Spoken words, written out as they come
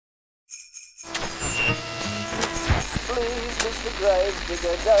Please, Mr.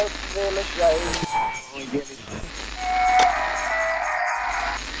 Gravedigger, don't feel ashamed.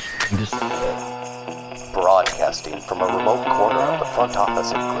 Broadcasting from a remote corner of the front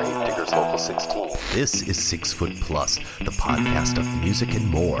office of Gravediggers Local 16. This is 6 Foot Plus, the podcast of music and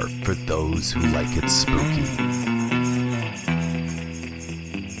more for those who like it spooky.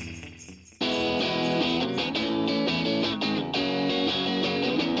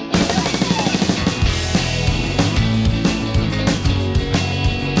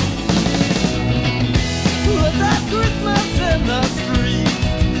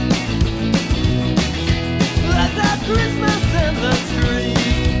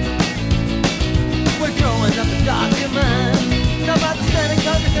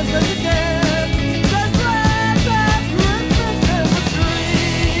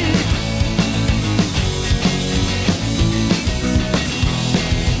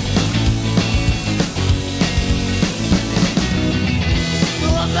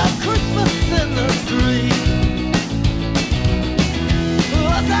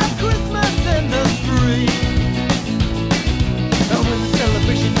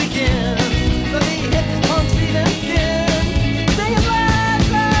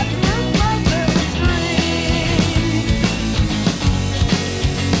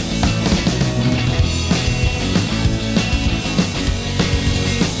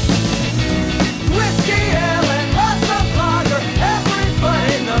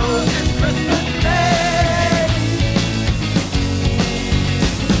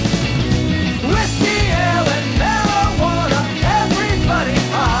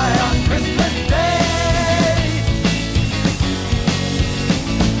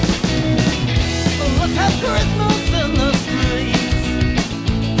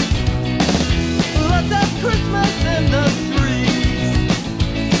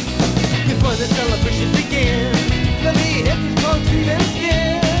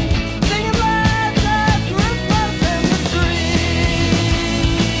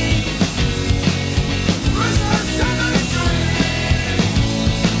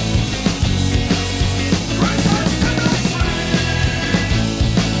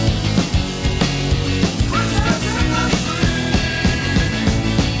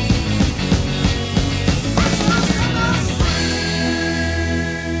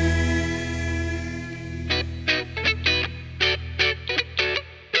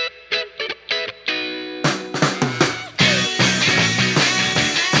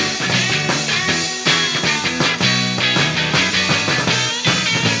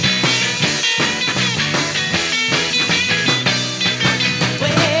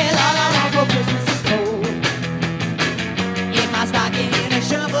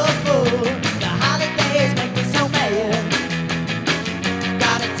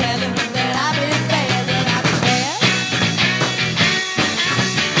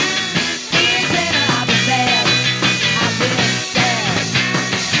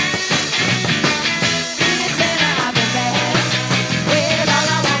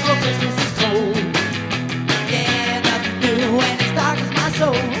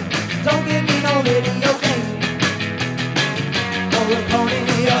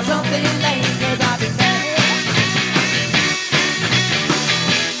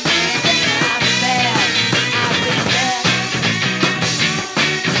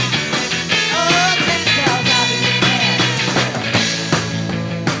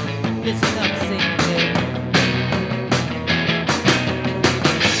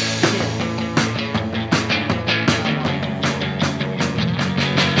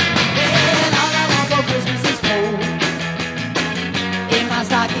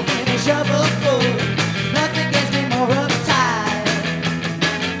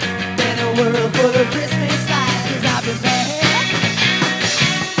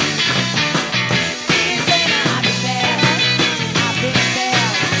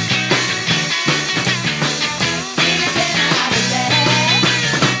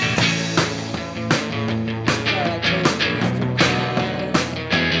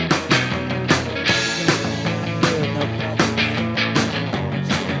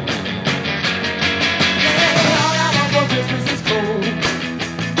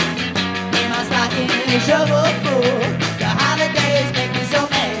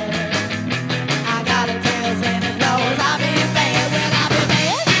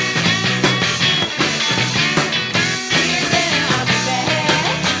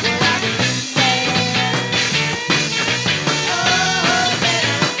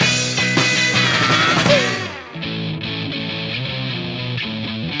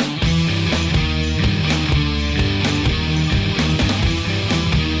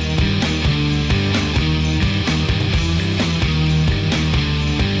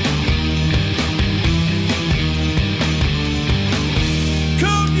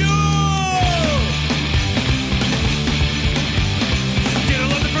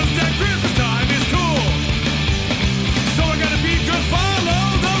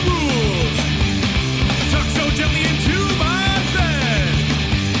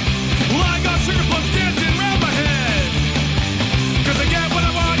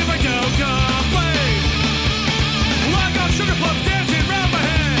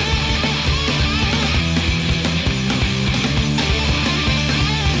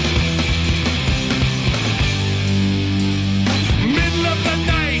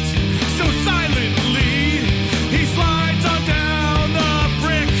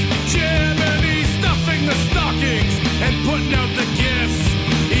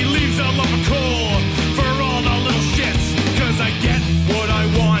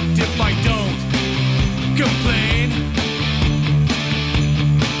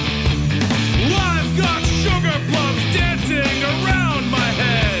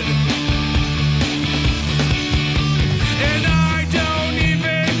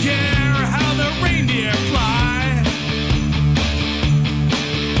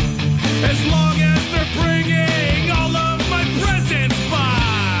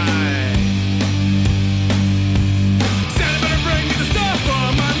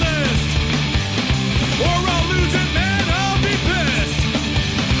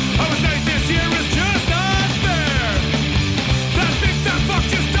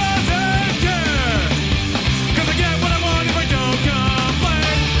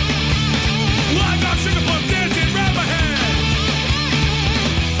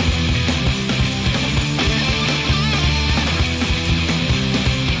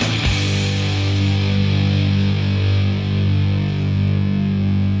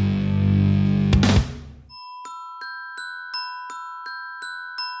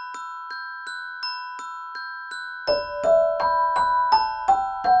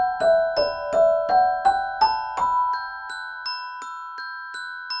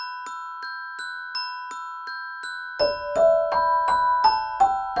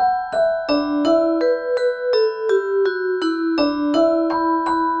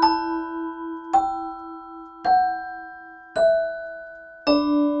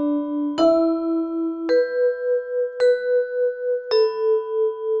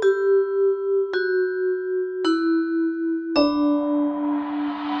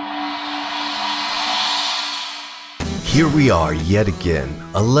 Here we are yet again,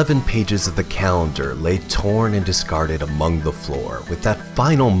 11 pages of the calendar lay torn and discarded among the floor, with that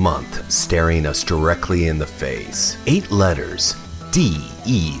final month staring us directly in the face. 8 letters,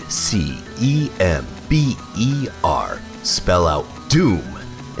 D-E-C-E-M-B-E-R, spell out doom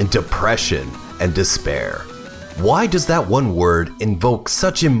and depression and despair. Why does that one word invoke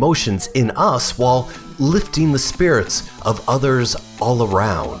such emotions in us while lifting the spirits of others all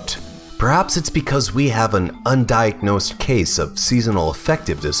around? Perhaps it's because we have an undiagnosed case of seasonal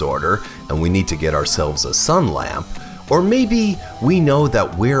affective disorder and we need to get ourselves a sun lamp, or maybe we know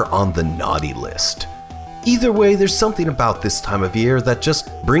that we're on the naughty list. Either way, there's something about this time of year that just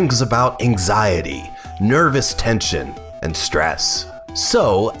brings about anxiety, nervous tension, and stress.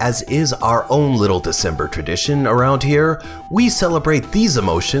 So, as is our own little December tradition around here, we celebrate these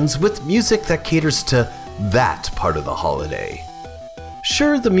emotions with music that caters to that part of the holiday.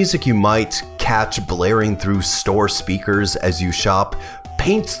 Sure, the music you might catch blaring through store speakers as you shop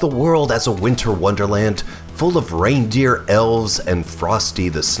paints the world as a winter wonderland full of reindeer, elves, and Frosty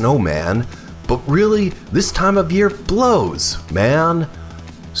the Snowman, but really, this time of year blows, man.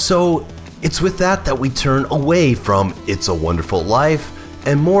 So, it's with that we turn away from It's a Wonderful Life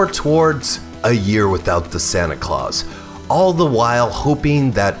and more towards A Year Without the Santa Claus, all the while hoping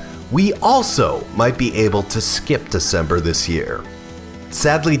that we also might be able to skip December this year.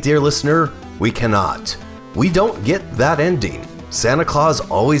 Sadly, dear listener, we cannot. We don't get that ending. Santa Claus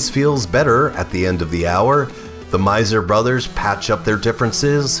always feels better at the end of the hour. The Miser Brothers patch up their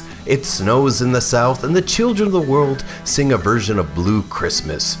differences. It snows in the South, and the children of the world sing a version of Blue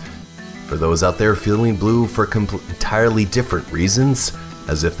Christmas. For those out there feeling blue for entirely different reasons,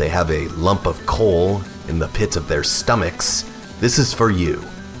 as if they have a lump of coal in the pit of their stomachs, this is for you.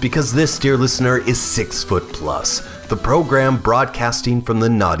 Because this, dear listener, is 6 Foot Plus, the program broadcasting from the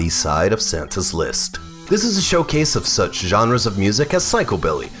naughty side of Santa's list. This is a showcase of such genres of music as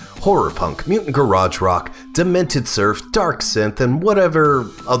psychobilly, horror punk, mutant garage rock, demented surf, dark synth, and whatever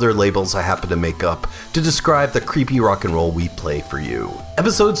other labels I happen to make up to describe the creepy rock and roll we play for you.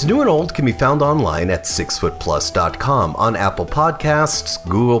 Episodes new and old can be found online at 6footplus.com on Apple Podcasts,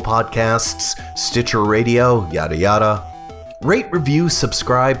 Google Podcasts, Stitcher Radio, yada yada. Rate, review,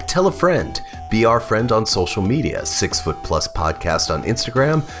 subscribe, tell a friend. Be our friend on social media, 6 Foot Plus Podcast on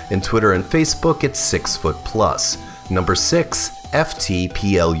Instagram and Twitter and Facebook at 6 Foot Plus. Number 6,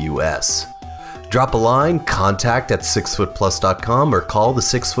 FTPLUS. Drop a line, contact at 6footplus.com or call the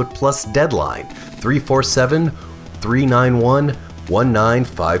 6 Foot Plus deadline,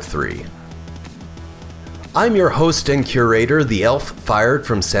 347-391-1953. I'm your host and curator, the elf fired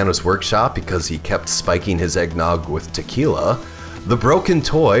from Santa's workshop because he kept spiking his eggnog with tequila, the broken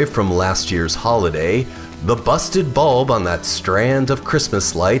toy from last year's holiday, the busted bulb on that strand of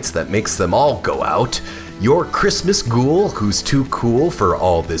Christmas lights that makes them all go out, your Christmas ghoul who's too cool for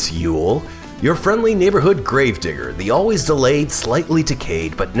all this Yule, your friendly neighborhood gravedigger, the always delayed, slightly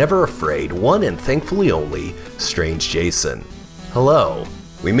decayed, but never afraid, one and thankfully only, Strange Jason. Hello.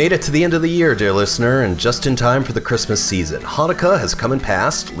 We made it to the end of the year, dear listener, and just in time for the Christmas season. Hanukkah has come and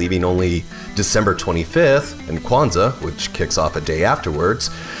passed, leaving only December 25th, and Kwanzaa, which kicks off a day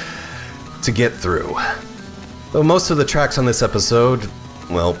afterwards, to get through. Though most of the tracks on this episode,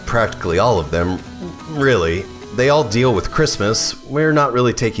 well, practically all of them, really, they all deal with Christmas. We're not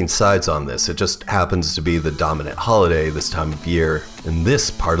really taking sides on this. It just happens to be the dominant holiday this time of year in this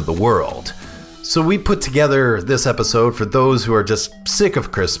part of the world. So we put together this episode for those who are just sick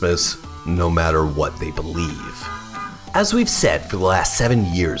of Christmas, no matter what they believe. As we've said for the last 7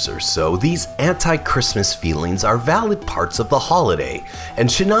 years or so, these anti-Christmas feelings are valid parts of the holiday and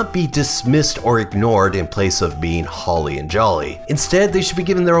should not be dismissed or ignored in place of being holly and jolly. Instead, they should be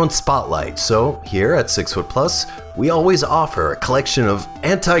given their own spotlight. So here at 6 Foot Plus, we always offer a collection of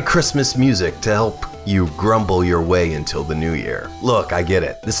anti-Christmas music to help you grumble your way until the new year. Look, I get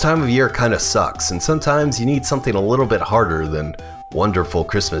it. This time of year kind of sucks, and sometimes you need something a little bit harder than wonderful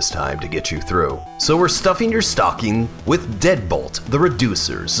Christmas time to get you through. So we're stuffing your stocking with Deadbolt, The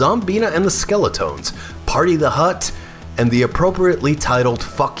Reducers, Zombina and the Skeletones, Party the Hut, and the appropriately titled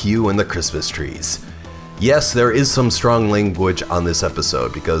Fuck You and the Christmas Trees. Yes, there is some strong language on this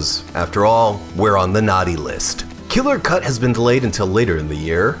episode because, after all, we're on the naughty list. Killer Cut has been delayed until later in the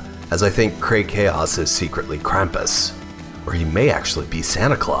year. as I think Craig Chaos is secretly Krampus. Or he may actually be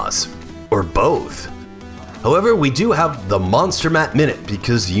Santa Claus. Or both. However, we do have the Monster Matt Minute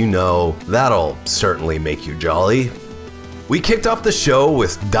because you know that'll certainly make you jolly. We kicked off the show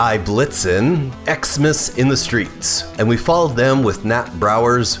with Die Blitzen, Xmas in the Streets, and we followed them with Nat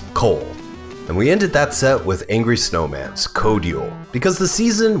Brower's Coal. And we ended that set with Angry Snowman's Codial, because the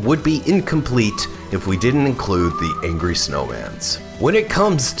season would be incomplete if we didn't include the Angry Snowmans. When it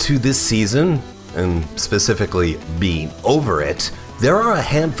comes to this season, and specifically being over it, there are a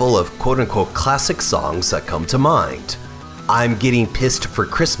handful of quote-unquote classic songs that come to mind. I'm Getting Pissed for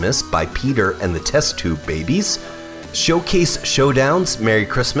Christmas by Peter and the Test Tube Babies, Showcase Showdown's Merry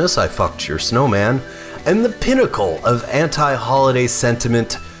Christmas, I Fucked Your Snowman, and the pinnacle of anti-holiday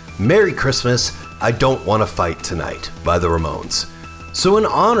sentiment, Merry Christmas, I Don't Want to Fight Tonight by the Ramones. So in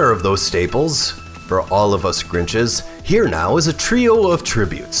honor of those staples, for all of us Grinches, here now is a trio of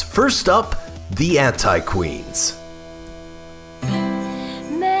tributes. First up, the Anti-Queens.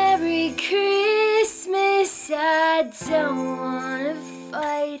 Merry Christmas, I don't wanna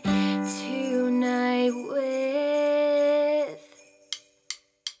fight tonight with.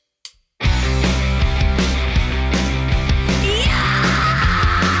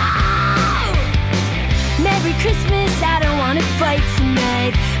 Merry Christmas, I don't wanna fight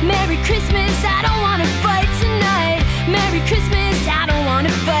tonight. Merry Christmas, I don't wanna fight tonight. Merry Christmas, I don't wanna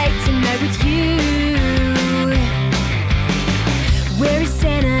fight tonight with you. Where is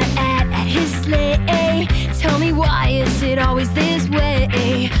Santa at his sleigh? Tell me, why is it always this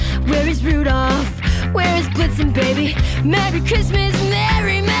way? Where is Rudolph? Where is Blitzen, baby? Merry Christmas,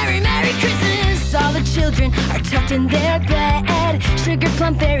 Merry, Merry, Merry Christmas. All the children are tucked in their bed. Sugar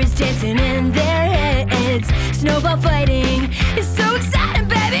plum fairies dancing in their heads. Snowball fighting is so exciting,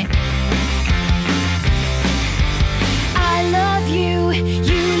 baby. I love you,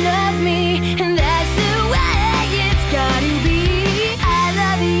 you love me, and that's the way it's gotta be. I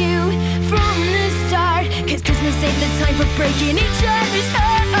love you from the start, 'cause Christmas ain't the time for breaking each other's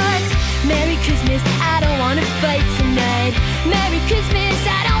hearts. Merry Christmas, I don't wanna fight tonight. Merry Christmas,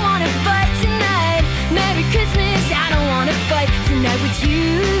 I don't wanna fight tonight. Merry Christmas, I don't wanna fight tonight with you.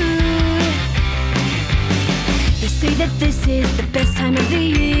 They say that this is the best time of the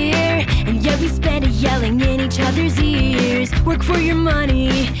year, and yet we spend it yelling in each other's ears. Work for your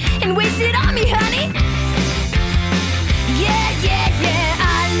money and waste it on me, honey. Yeah, yeah, yeah,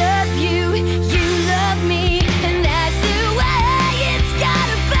 I love you, you love me, and that's the way it's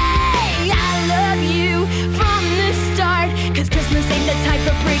gotta be. I love you from the start, 'cause Christmas ain't the time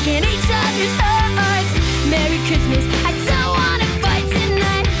for breaking each other's hearts. Merry Christmas, I don't wanna fight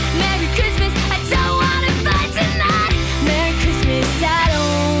tonight. Merry Christmas, I don't wanna fight tonight. Merry Christmas, I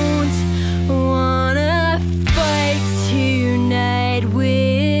don't wanna fight tonight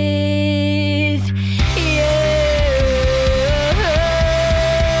with you.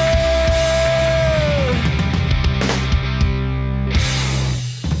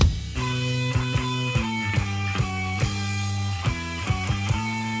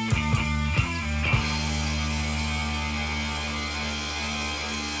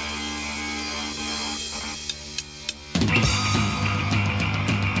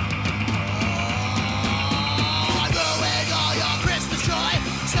 Ruin all your Christmas joy.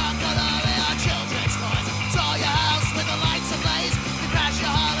 Stop coloring our children's toys. Saw your house with the lights ablaze. You crash your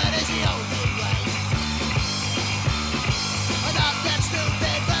holidays the only way. Enough that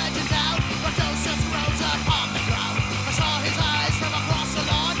stupid virgin town. But Joseph rose up on the ground. I saw his eyes from across the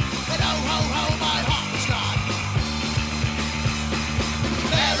lawn. And oh ho ho, my heart was gone.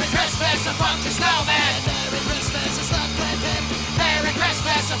 Merry Christmas, a funky snowman. Merry Christmas, a stuck with him. Merry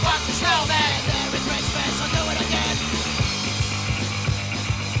Christmas, a funky snowman. Merry Christmas, I'll do it again.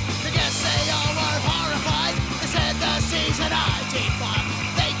 I guess they all were horrified. They said the season I did fun.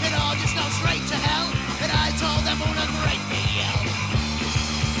 They could all just go straight to hell. And I told them what a great big yell.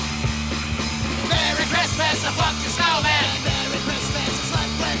 Merry Christmas, a funky snowman. Merry Christmas, a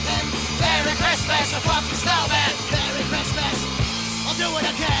slept with him. Merry Christmas, a funky snowman. Merry Christmas, I'll do it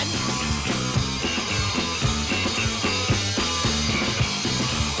again.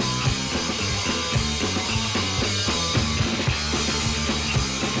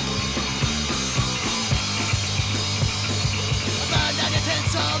 Burn down your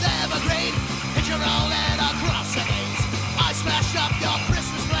tinsel evergreen. Hit your roll and across the knees. I smashed up your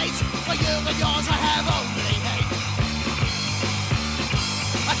Christmas plates. For you and yours I have only hate.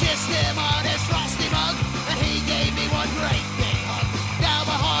 I kissed him on his frosty mug, and he gave me one great big hug. Now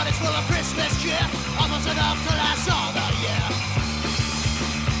my heart is full of Christmas cheer, almost enough to last all the year.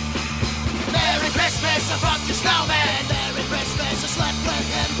 Merry Christmas, I fucked your snowman. Merry Christmas, I slept with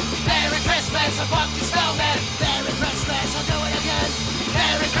him. Christmas, a funky snowman. Merry Christmas, I'll do it again.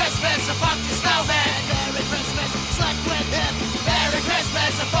 Merry Christmas, a funky snowman. Merry Christmas, slept with him. Merry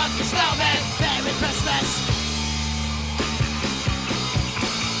Christmas, a funky snowman. Merry Christmas.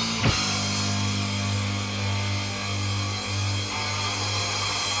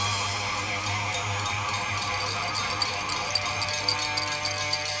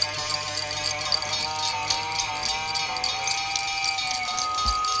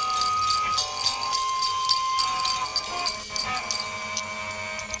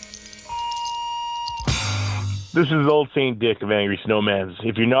 This is Old St. Dick of Angry Snowmans.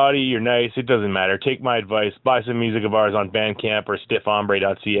 If you're naughty, you're nice, it doesn't matter. Take my advice, buy some music of ours on Bandcamp or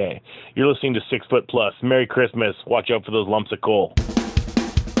stiffhombre.ca. You're listening to 6 Foot Plus. Merry Christmas. Watch out for those lumps of coal.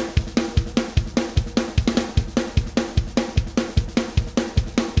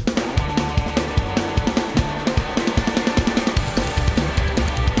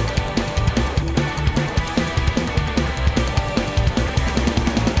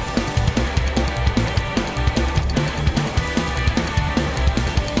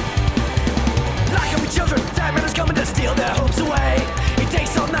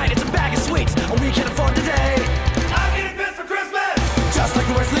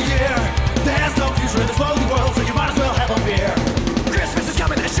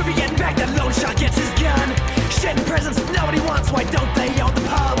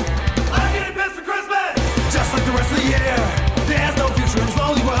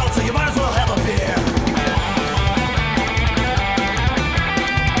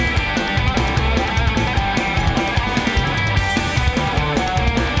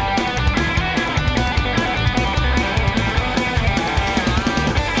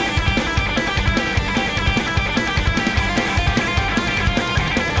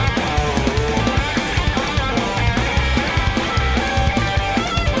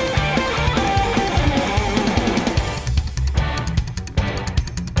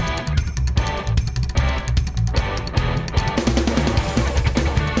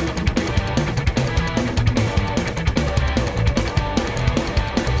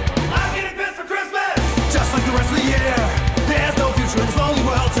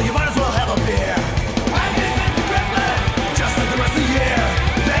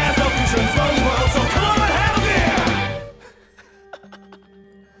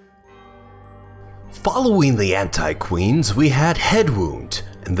 Following the Anti-Queens, we had Headwound,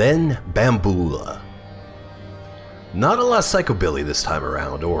 and then Bambula. Not a lot of psychobilly this time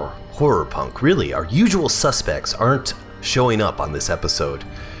around, or horror punk. Really, our usual suspects aren't showing up on this episode,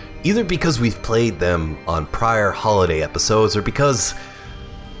 either because we've played them on prior holiday episodes, or because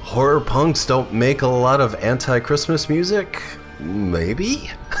horror punks don't make a lot of anti-Christmas music? Maybe?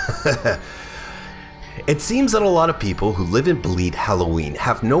 It seems that a lot of people who live and bleed Halloween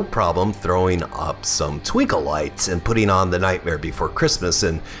have no problem throwing up some twinkle lights and putting on The Nightmare Before Christmas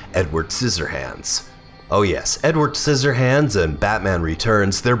and Edward Scissorhands. Oh yes, Edward Scissorhands and Batman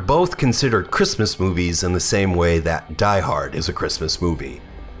Returns, they're both considered Christmas movies in the same way that Die Hard is a Christmas movie.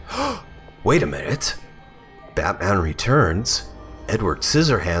 Wait a minute. Batman Returns, Edward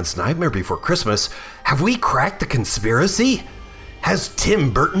Scissorhands, Nightmare Before Christmas, have we cracked the conspiracy? Has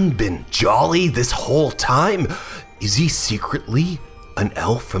Tim Burton been jolly this whole time? Is he secretly an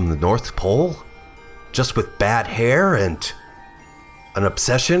elf from the North Pole? Just with bad hair and an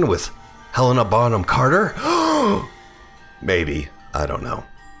obsession with Helena Bonham Carter? Maybe, I don't know.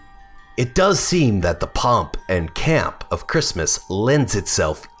 It does seem that the pomp and camp of Christmas lends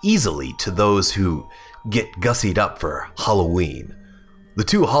itself easily to those who get gussied up for Halloween. The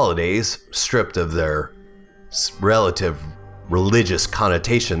two holidays, stripped of their relative religious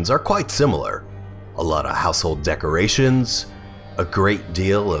connotations, are quite similar. A lot of household decorations, a great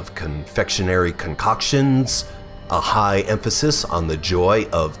deal of confectionery concoctions, a high emphasis on the joy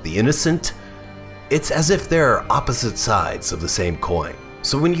of the innocent. It's as if they're opposite sides of the same coin.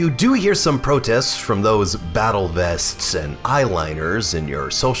 So when you do hear some protests from those battle vests and eyeliners in your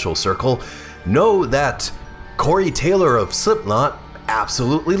social circle, know that Corey Taylor of Slipknot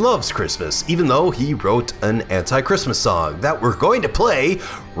absolutely loves Christmas, even though he wrote an anti-Christmas song that we're going to play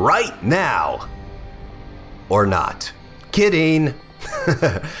right now. Or not. Kidding.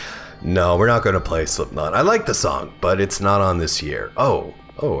 No, we're not going to play Slipknot. I like the song, but it's not on this year.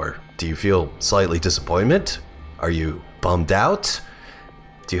 Or do you feel slightly disappointment? Are you bummed out?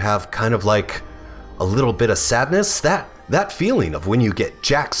 Do you have kind of like a little bit of sadness? That feeling of when you get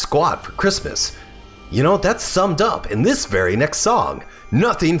jack squat for Christmas. You know, that's summed up in this very next song,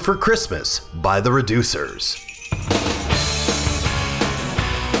 Nothing for Christmas by The Reducers.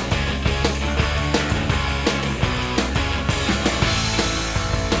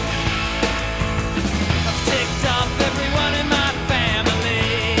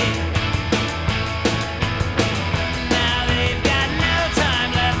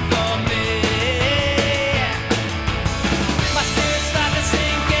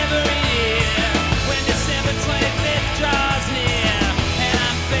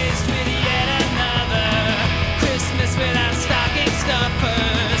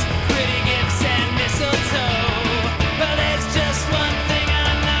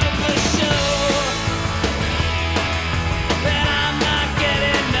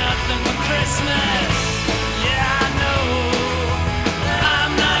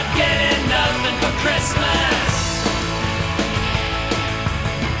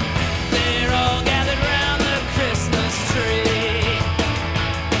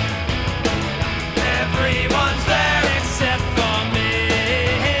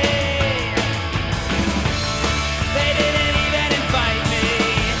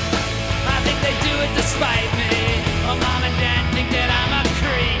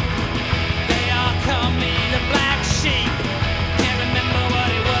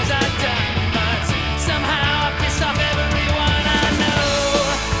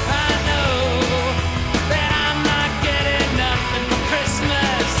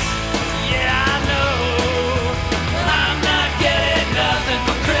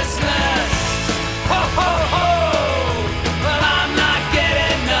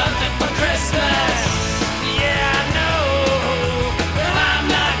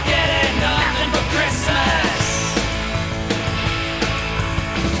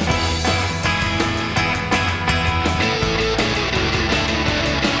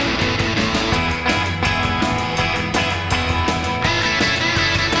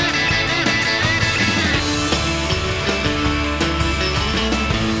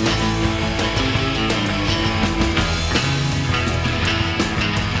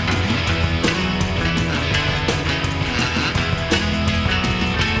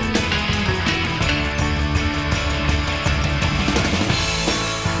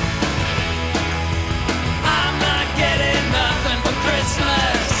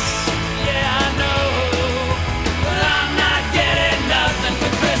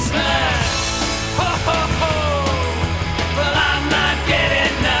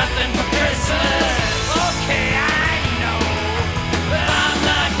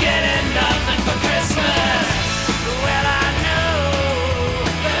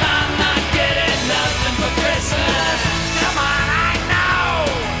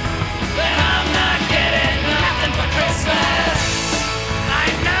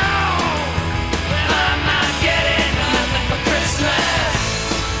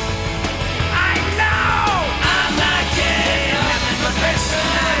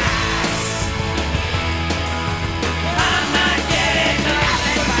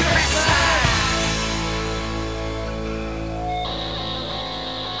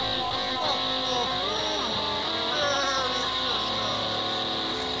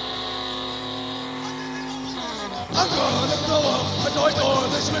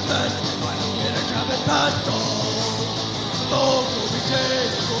 Christmas, I don't get a cabin past all. The Lord will be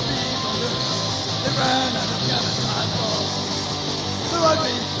dead, it will be no good. They ran out of cabin past all. They're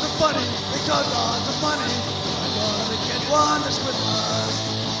ugly, they're funny, they got lots of money. I'm gonna get one this Christmas.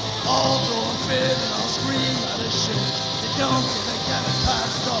 I'll throw a fit and I'll scream out of shit. They don't get a cabin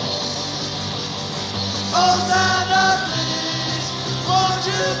past all. Oh, Santa, please, won't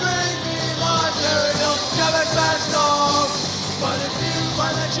you bring me my burial cabin past all? But if you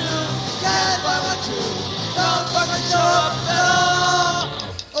find that you can't find one too, don't fucking show up at all.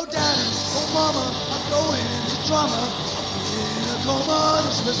 Oh, Daddy, oh, Mama, I'm going to drama. In a coma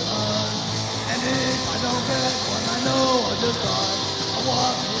this Christmas. And if I don't get one, I know I'll just die. I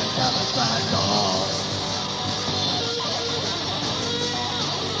want me a cabin past all.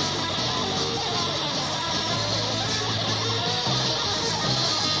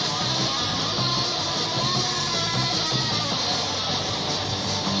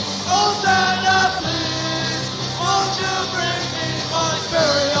 Oh, Santa, please, won't you bring me my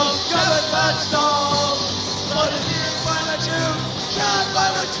burial cabin past all? But if you find that you can't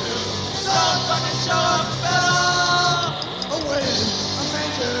find a too, don't fucking show up at all. Oh, wait, a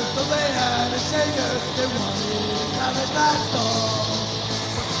manger, but they had a savior. They wanted a cabin past all.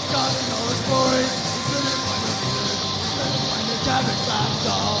 But God knows for it, he couldn't find a good, couldn't find a cabin past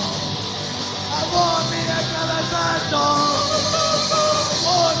all. I want me a cabin past all. I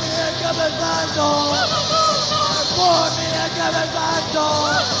want me a cabin past all. I want me a cabin past all.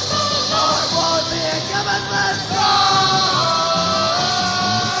 I want me a cabin past all.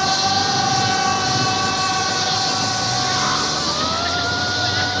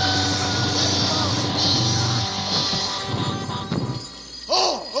 Ho,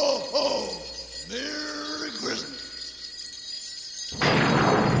 ho, ho! Merry Christmas!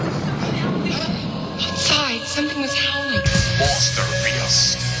 Outside, something was howling. Monster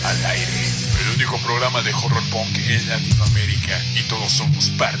Beers al aire, el único programa de horror punk en Latinoamérica y todos somos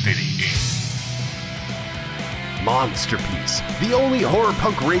parte de él. Monsterpiece, the only horror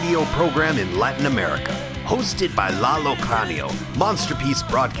punk radio program in Latin America. Hosted by Lalo Cranio, Monsterpiece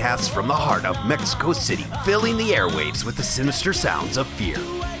broadcasts from the heart of Mexico City, filling the airwaves with the sinister sounds of fear.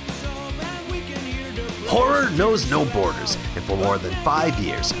 Horror knows no borders, and for more than 5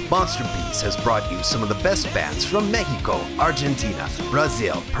 years, Monsterpiece has brought you some of the best bands from Mexico, Argentina,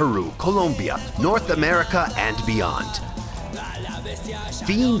 Brazil, Peru, Colombia, North America, and beyond.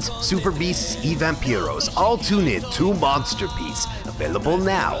 Fiends, Super Beasts, y Vampiros all tune in to Monsterpiece, available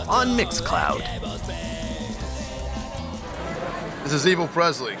now on Mixcloud. This is Evil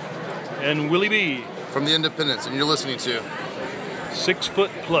Presley and Willie B. from The Independents, and you're listening to 6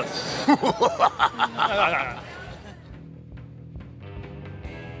 Foot Plus.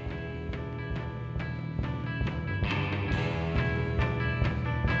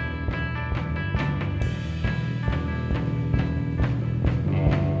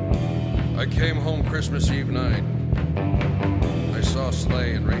 I came home Christmas Eve night. I saw a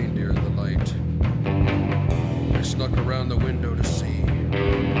sleigh and reindeer in the light. I snuck around the window to see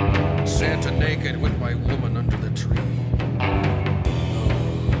Santa naked with my woman under the tree.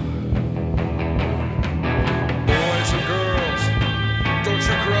 Boys and girls, don't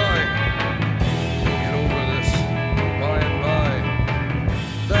you cry. Get over this by and by.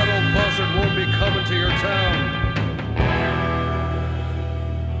 That old buzzard won't be coming to your town.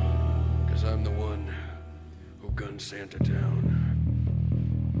 I'm the one who gunned Santa down.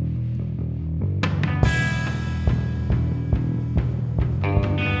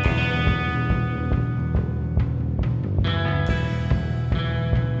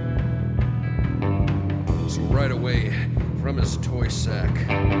 So right away, from his toy sack, he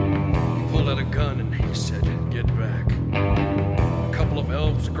pulled out a gun and he said, "Get back." A couple of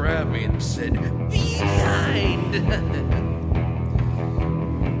elves grabbed me and said, "Be kind."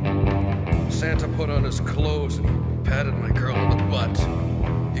 Santa put on his clothes and he patted my girl on the butt.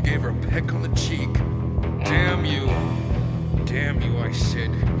 He gave her a peck on the cheek. Damn you, I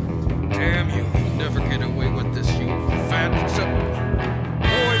said. Damn you, you'll never get away with this, you fat...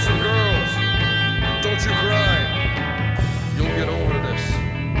 Boys and girls, don't you cry. You'll get over this,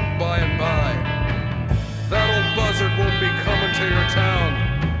 by and by. That old buzzard won't be coming to your town.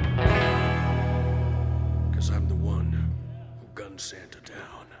 'Cause I'm the one who gunned Santa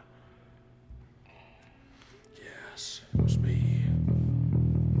down. Yes, it was me.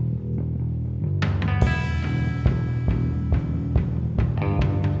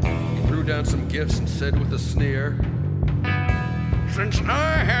 He threw down some gifts and said with a sneer, "Since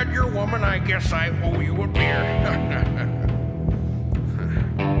I had your woman, I guess I owe you a beer."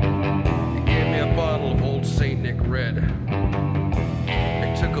 He gave me a bottle of Old St. Nick Red.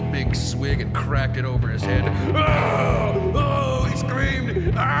 I took big swig and cracked it over his head. Oh! Oh! He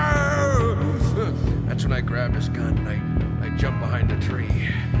screamed. Oh! That's when I grabbed his gun and I jumped behind the tree.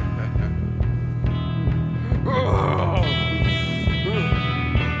 Oh!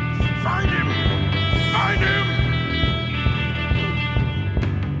 Find him! Find him!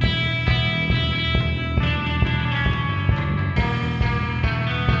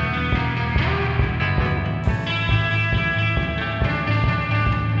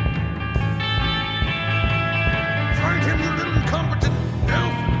 Find him, you little incompetent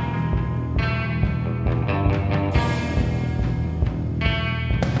elf!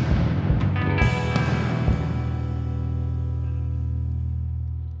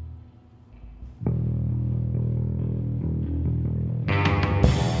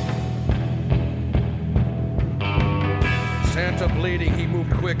 Santa bleeding, he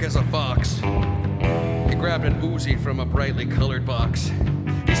moved quick as a fox. He grabbed an Uzi from a brightly colored box.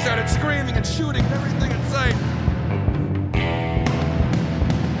 He started screaming and shooting at everything in sight.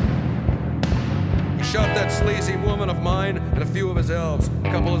 He shot that sleazy woman of mine and a few of his elves, a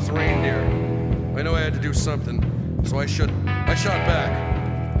couple of his reindeer. I knew I had to do something, so I shot back.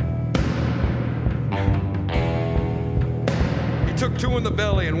 He took 2 in the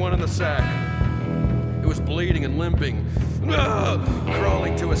belly and 1 in the sack. It was bleeding and limping,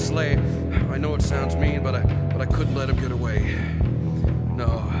 crawling to his sleigh. I know it sounds mean, but I couldn't let him get away.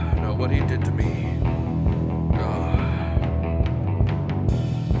 No, what he did to me. No.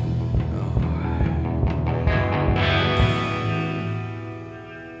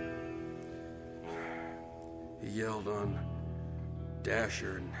 He yelled on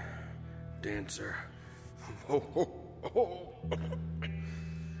Dasher and Dancer. Oh, oh, oh.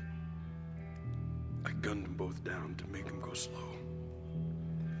 I gunned them both down to make them go slow.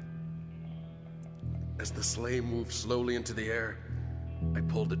 As the sleigh moved slowly into the air, I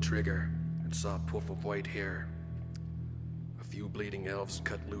pulled the trigger and saw a puff of white hair. A few bleeding elves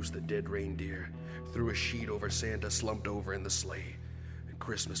cut loose the dead reindeer, threw a sheet over Santa, slumped over in the sleigh, and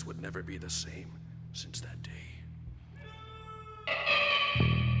Christmas would never be the same since that day.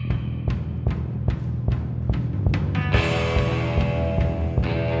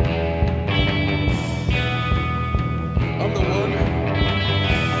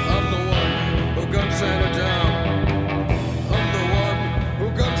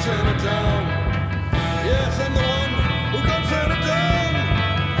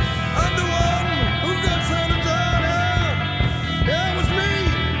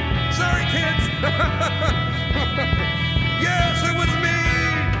 Yes, it was me!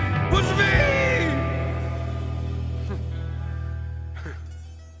 It was me!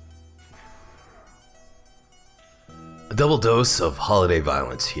 A double dose of holiday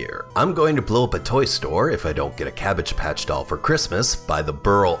violence here. I'm going to blow up a toy store if I don't get a Cabbage Patch doll for Christmas by the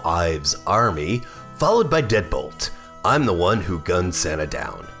Burl Ives Army, followed by Deadbolt. I'm the one who gunned Santa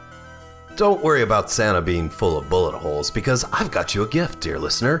down. Don't worry about Santa being full of bullet holes because I've got you a gift, dear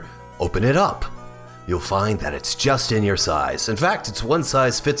listener. Open it up. You'll find that it's just in your size. In fact, it's one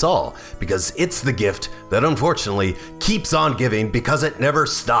size fits all, because it's the gift that unfortunately keeps on giving because it never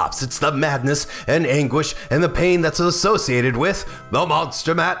stops. It's the madness and anguish and the pain that's associated with the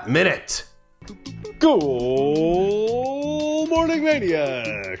Monster Matt Minute. Good morning,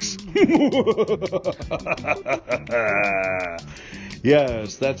 maniacs!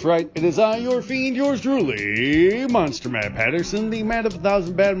 Yes, that's right. It is I, your fiend, yours truly, Monster Matt Patterson, the man of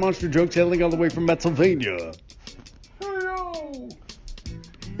 1,000 bad monster jokes, hailing all the way from Pennsylvania. Hey-o!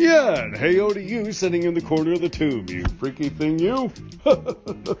 Yeah, and hey-o to you sitting in the corner of the tube, you freaky thing, you.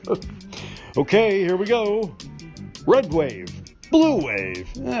 Okay, here we go. Red wave, blue wave,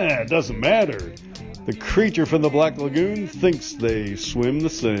 it doesn't matter. The creature from the Black Lagoon thinks they swim the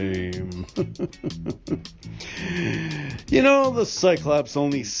same. You know, the Cyclops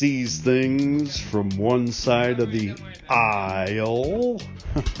only sees things from one side of the aisle.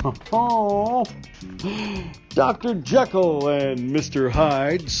 Dr. Jekyll and Mr.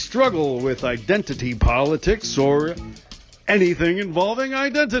 Hyde struggle with identity politics or anything involving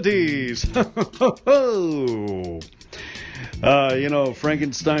identities. You know,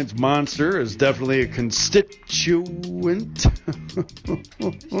 Frankenstein's monster is definitely a constituent.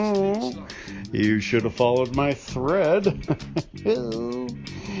 You should have followed my thread.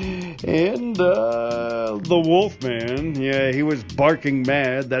 And the Wolfman, yeah, he was barking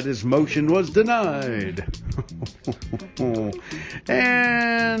mad that his motion was denied.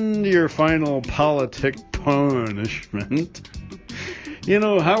 And your final politic punishment. You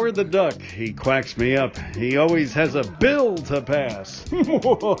know, Howard the Duck, he quacks me up. He always has a bill to pass.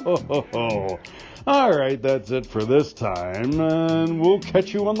 Alright, that's it for this time, and we'll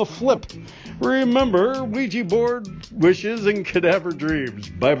catch you on the flip. Remember, Ouija board, wishes, and cadaver dreams.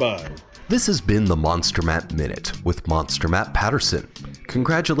 Bye-bye. This has been the Monster Matt Minute with Monster Matt Patterson.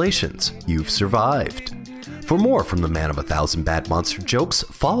 Congratulations, you've survived. For more from the man of 1,000 bad monster jokes,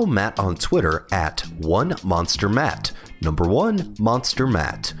 follow Matt on Twitter at 1MonsterMatt, number 1 Monster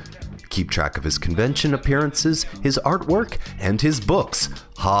Matt. Keep track of his convention appearances, his artwork, and his books,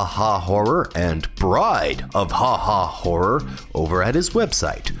 Ha Ha Horror and Bride of Ha Ha Horror, over at his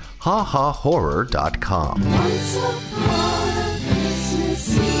website, hahahorror.com. Once upon a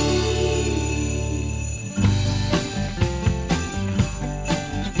Christmas Eve,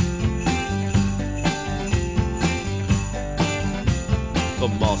 the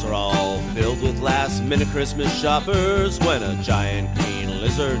malls are all filled with last-minute Christmas shoppers when a giant green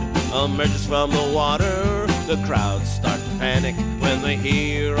lizard emerges from the water. The crowds start to panic when they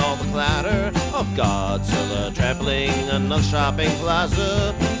hear all the clatter of Godzilla trampling another shopping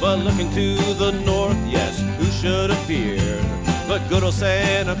plaza. But looking to the north, yes, who should appear but good old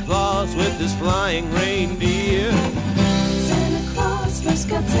Santa Claus with his flying reindeer. Santa Claus vs.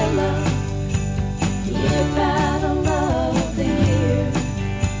 Godzilla, the epic battle of the year.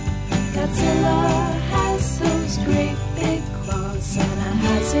 Godzilla has those great big claws, Santa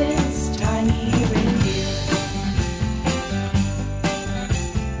has his tiny reindeer.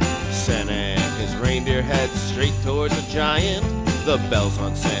 Santa and his reindeer head straight towards the giant. The bells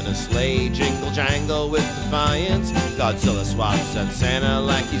on Santa's sleigh jingle jangle with defiance. Godzilla swats at Santa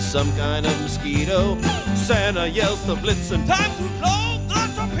like he's some kind of mosquito. Santa yells to Blitzen, time to load the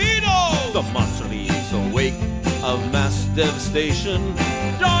torpedo! The monster leaves a wake of mass devastation.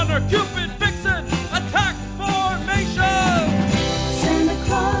 Donner, Cupid, Vixen, attack formation! Santa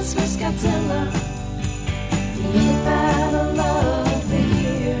Claus vs. Godzilla, the battle of the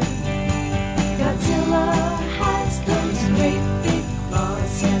year. Godzilla has those great big claws,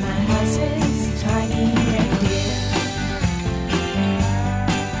 Santa has his tiny reindeer.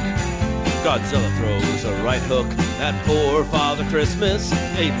 Godzilla throws a right hook at poor Father Christmas.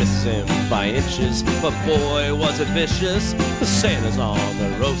 He misses him by inches, but boy was it vicious. Santa's on the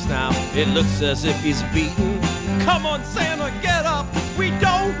ropes now, it looks as if he's beaten. Come on Santa, get up, we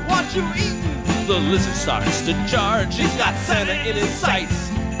don't want you eaten. The lizard starts to charge, he's got Santa in his sights.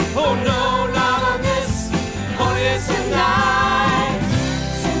 Oh no, not on this, only it's tonight.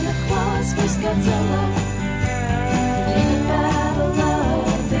 Santa Claus vs. Godzilla, the battle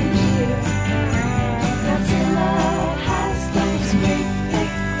of the year. Godzilla has those great big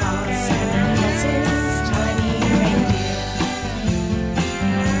claws, Santa has his tiny reindeer.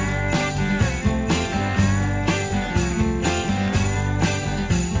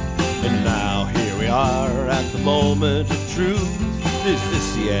 And now here we are at the moment of truth. Is this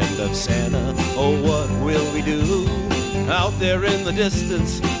the end of Santa? Oh, what will we do? Out there in the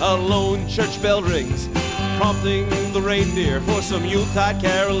distance, a lone church bell rings, prompting the reindeer for some Yuletide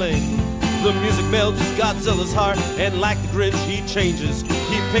caroling. The music melts Godzilla's heart, and like the Grinch, he changes.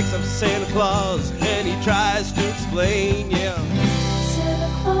 He picks up Santa Claus, and he tries to explain, yeah. Santa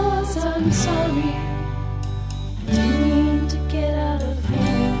Claus, I'm sorry, I didn't mean to get out of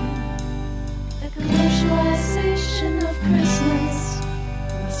hand. The commercialization of Christmas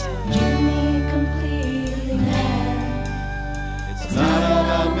must have driven me completely mad. It's not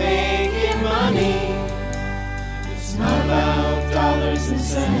about making money, it's not about dollars and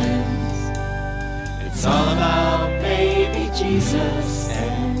cents. it's all about Baby Jesus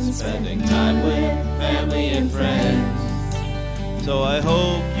and spending time with family and friends. So I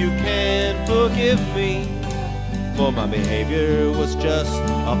hope you can forgive me, for my behavior was just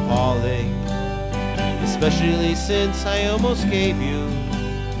appalling, especially since I almost gave you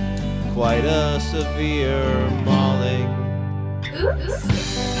quite a severe mauling. Oops.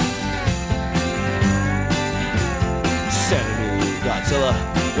 Santa knew Godzilla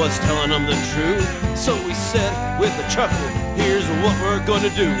was telling him the truth, so he said with a chuckle, here's what we're gonna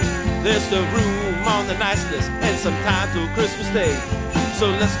do. There's the room on the nice list and some time till Christmas Day, so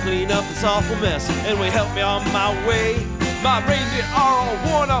let's clean up this awful mess and will help me on my way. My reindeer are all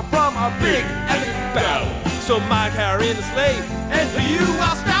worn out from a big epic battle, so mine carrying the sleigh, and for you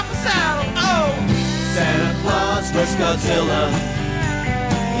I'll strap the saddle. Oh, Santa Claus vs. Godzilla,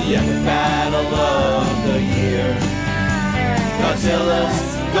 the epic battle of the year.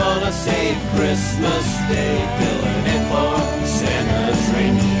 Godzilla's gonna save Christmas Day, filling in for Santa's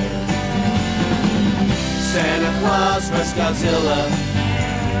reindeer. Santa Claus vs. Godzilla,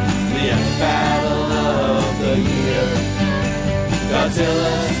 the epic battle of the year.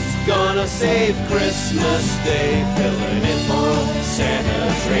 Godzilla's gonna save Christmas Day, filling in for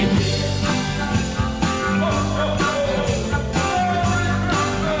Santa's reindeer.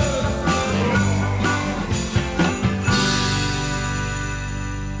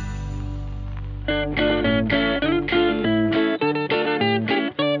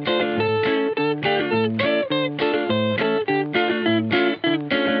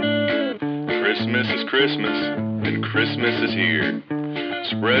 Christmas is Christmas, and Christmas is here.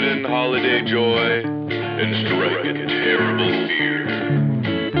 Spreading holiday joy and striking terrible fear.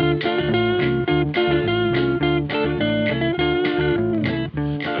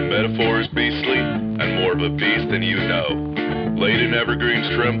 The metaphor is beastly and more of a beast than you know. Laden evergreens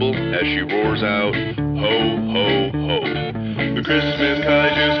tremble as she roars out, ho, ho, ho. The Christmas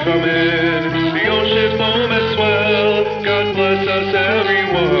kaiju's coming, the ocean foam as swell. God bless us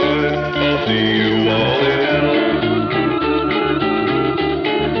everyone, I'll see you all in hell.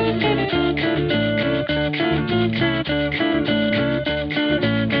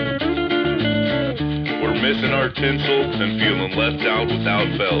 We're missing our tinsel and feeling left out without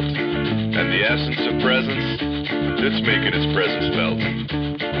felt. And the essence of presents, it's making its presence felt.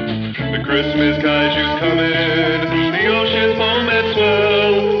 The Christmas kaiju's coming, the ocean foam and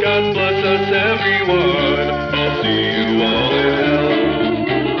swell. God bless us everyone, I'll see you all in hell.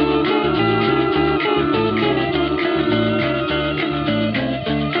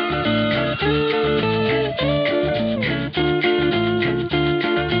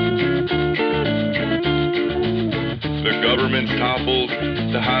 The government's toppled,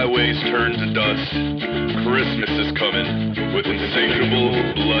 the highways turn to dust. Christmas is coming with insatiable,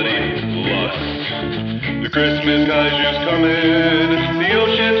 bloody lust. The Christmas kaiju's coming, the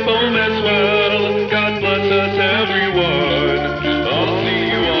ocean's foam as well. God bless us everyone, I'll see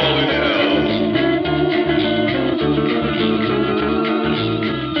you all in hell.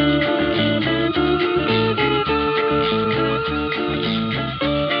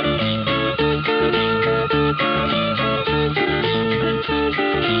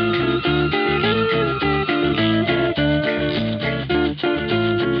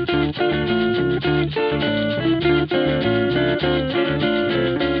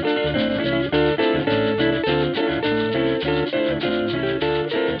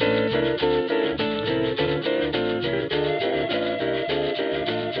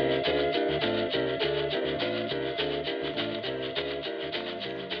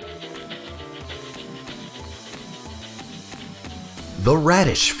 The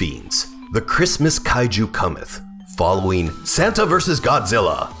Radish Fiends, The Christmas Kaiju Cometh, following Santa vs.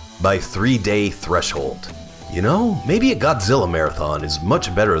 Godzilla by 3 Day Threshold. You know, maybe a Godzilla marathon is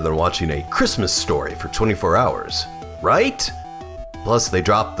much better than watching a Christmas Story for 24 hours, right? Plus, they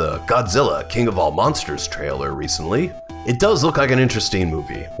dropped the Godzilla King of All Monsters trailer recently. It does look like an interesting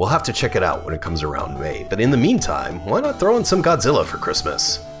movie. We'll have to check it out when it comes around May, but in the meantime, why not throw in some Godzilla for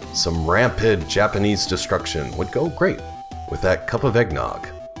Christmas? Some rampant Japanese destruction would go great with that cup of eggnog.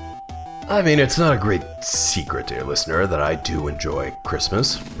 I mean, it's not a great secret, dear listener, that I do enjoy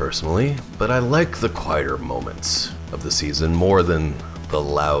Christmas, personally, but I like the quieter moments of the season more than the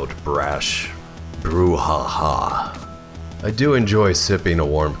loud, brash brouhaha. I do enjoy sipping a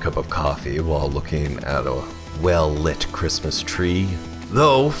warm cup of coffee while looking at a well-lit Christmas tree.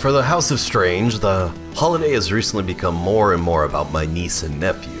 Though, for the House of Strange, the holiday has recently become more and more about my niece and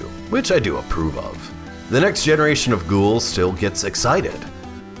nephew, which I do approve of. The next generation of ghouls still gets excited,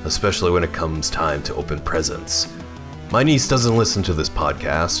 especially when it comes time to open presents. My niece doesn't listen to this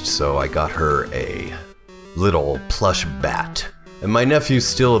podcast, so I got her a little plush bat. And my nephew's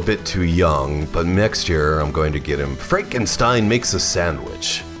still a bit too young, but next year I'm going to get him Frankenstein Makes a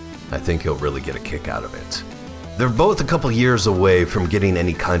Sandwich. I think he'll really get a kick out of it. They're both a couple years away from getting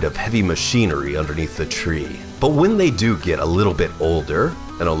any kind of heavy machinery underneath the tree, but when they do get a little bit older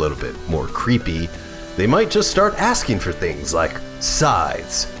and a little bit more creepy, they might just start asking for things like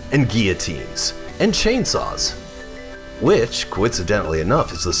scythes and guillotines and chainsaws, which, coincidentally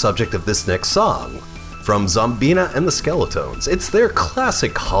enough, is the subject of this next song from Zombina and the Skeletons. It's their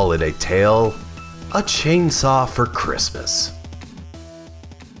classic holiday tale, A Chainsaw for Christmas.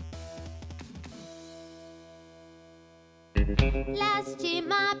 Last year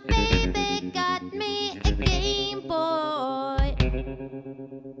my baby got me a Game Boy.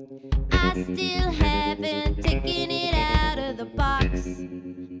 I still haven't taken it out of the box.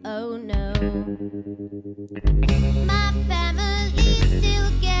 Oh no. My family still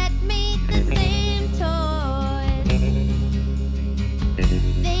get me the same toys.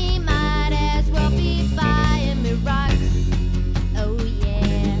 They might as well be buying me rocks. Oh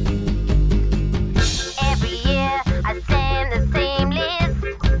yeah. Every year I send the same list,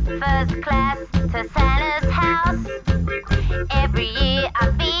 first class to Santa's house. Every year I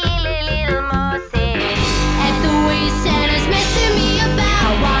feel a little more sick at the way Santa's messing me about.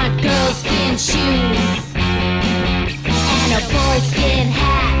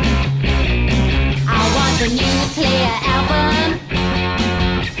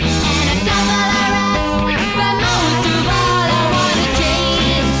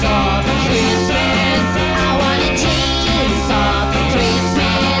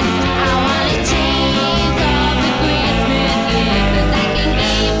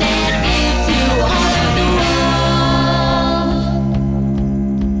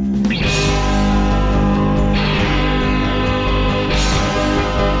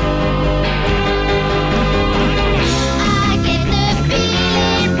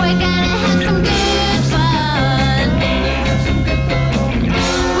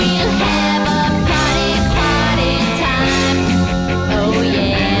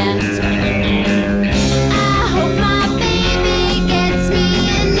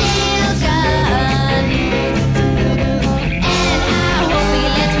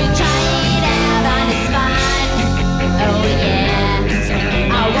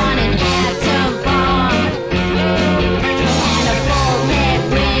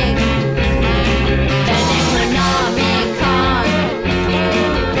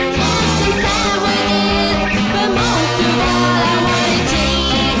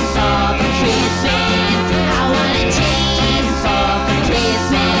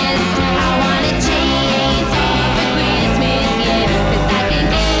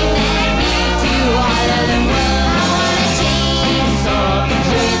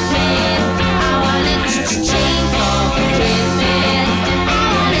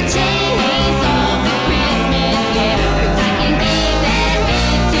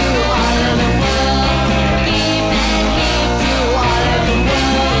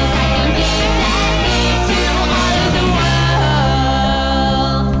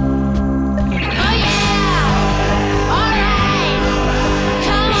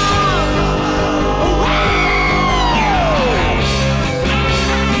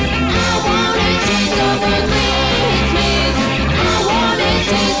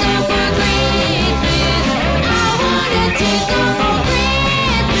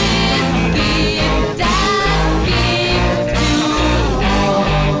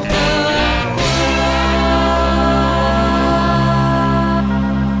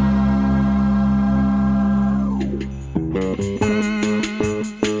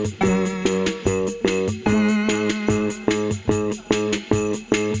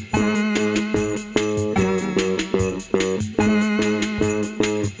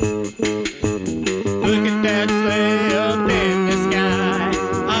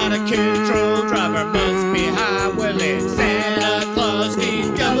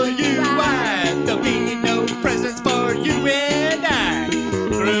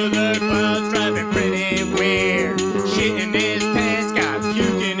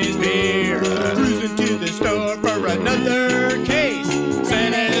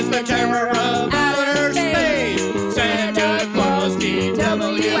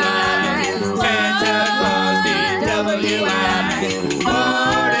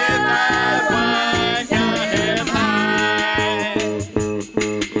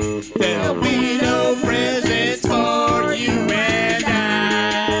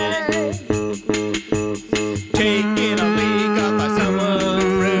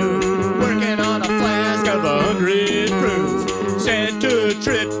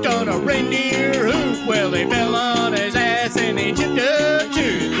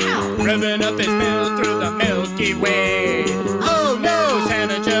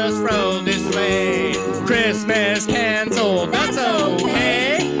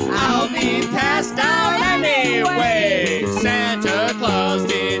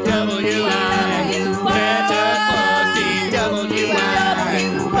 45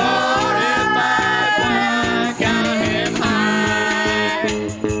 got him high.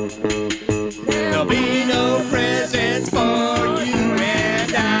 There'll be no presents for you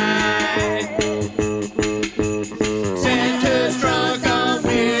and I. Santa's drunk on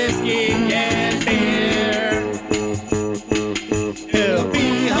whiskey and beer. He'll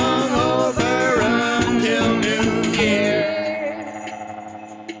be hungover until New Year.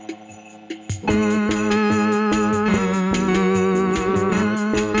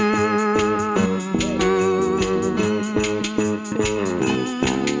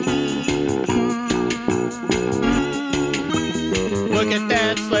 Look at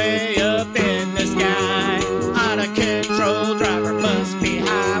that sleigh up in the sky. Out of control, driver must be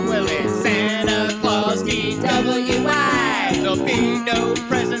high. Well, it's Santa Claus DWI. There'll be no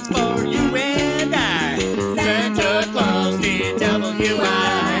presents for you and I. Santa Claus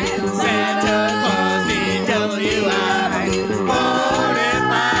DWI. Santa Claus DWI.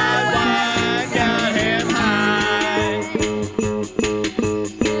 45 wide got him high.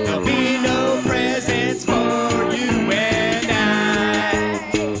 There'll be no presents for you and I.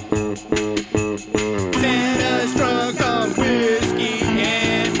 Santa's drunk on whiskey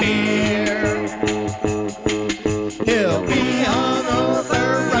and beer. He'll be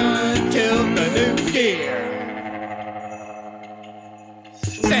hungover until the new year.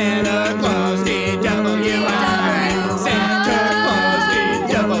 Santa Claus DWI. Santa Claus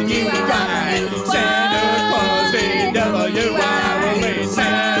DWI. Santa Claus DWI. Well, it's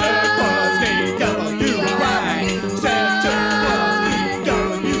Santa Claus DWI. Santa Claus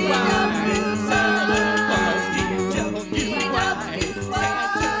DWI.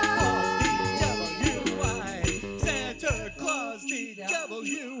 Santa Claus DWI. Santa Claus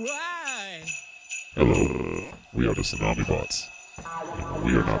DWI. Hello, we are the Tsunami Bots.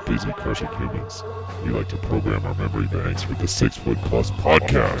 We are not busy crushing humans. We like to program our memory banks with the 6 Foot Plus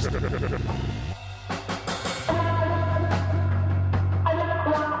podcast.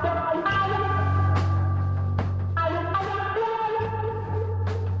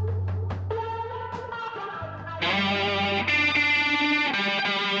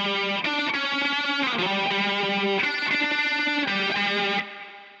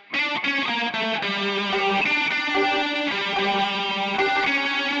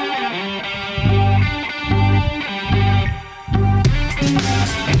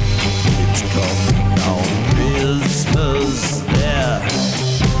 It's coming on Christmas, they're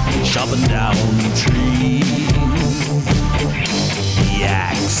chopping down trees. The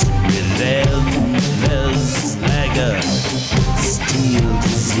axe relentless like a steel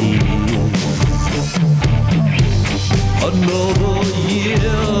disease. Another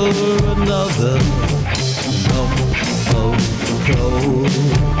year, another lump of coal.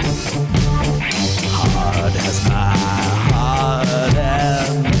 Hard as my heart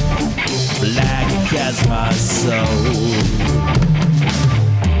and black as my soul.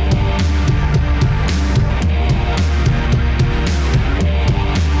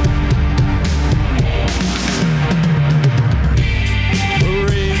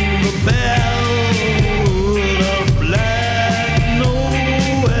 Ring the bell of Black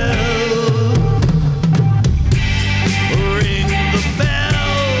Noel. Ring the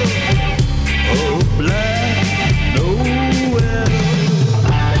bell of Black Noel.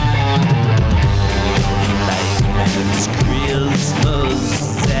 It's Christmas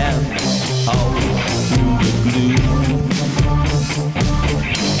and all through the gloom.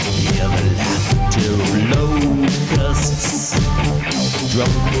 Hear the laughter of locusts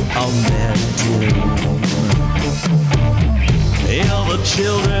drunk on their doom. Hear the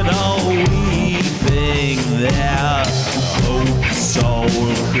children all weeping, their hopes all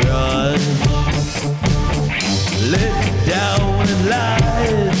crushed. Let down and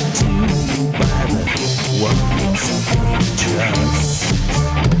lied to by the ones they trust.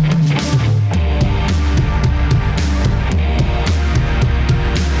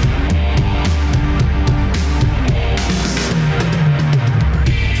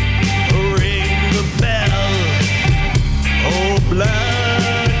 Ring the bell, oh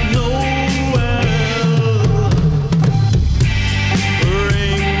Black Noel.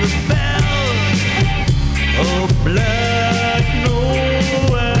 Ring the bell, oh Black Noel.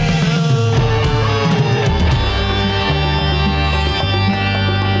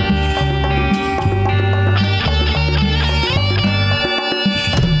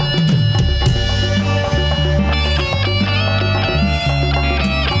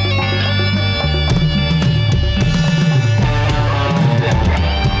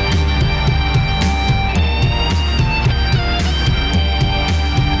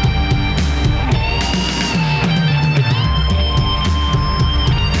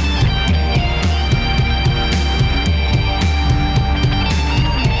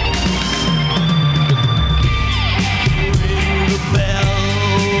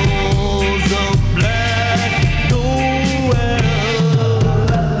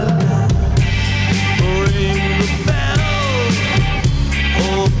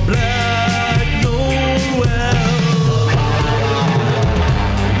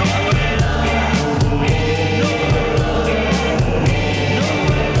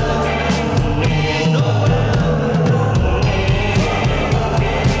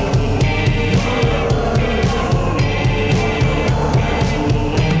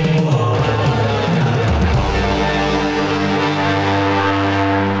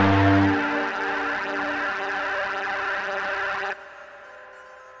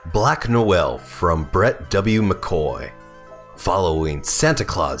 Black Noel from Brett W. McCoy. Following Santa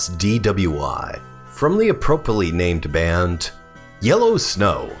Claus DWI from the appropriately named band Yellow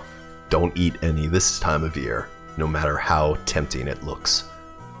Snow. Don't eat any this time of year, no matter how tempting it looks.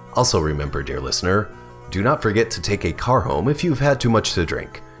 Also remember, dear listener, do not forget to take a car home if you've had too much to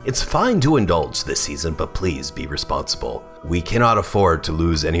drink. It's fine to indulge this season, but please be responsible. We cannot afford to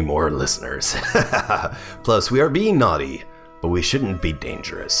lose any more listeners. Plus, we are being naughty, but we shouldn't be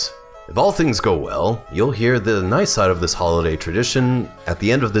dangerous. If all things go well, you'll hear the nice side of this holiday tradition at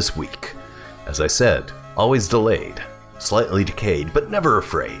the end of this week. As I said, always delayed, slightly decayed, but never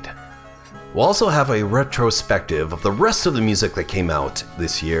afraid. We'll also have a retrospective of the rest of the music that came out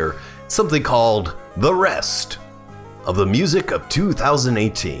this year, something called The Rest of the Music of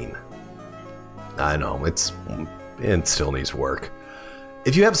 2018. I know, it still needs work.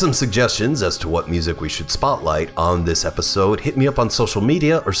 If you have some suggestions as to what music we should spotlight on this episode, hit me up on social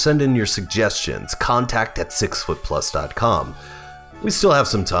media or send in your suggestions. contact@sixfootplus.com. We still have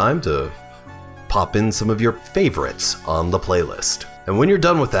some time to pop in some of your favorites on the playlist. And when you're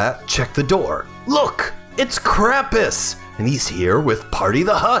done with that, check the door. Look, it's Krampus! And he's here with Party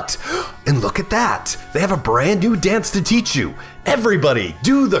the Hut. And look at that, they have a brand new dance to teach you. Everybody,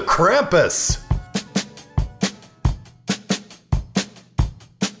 do the Krampus!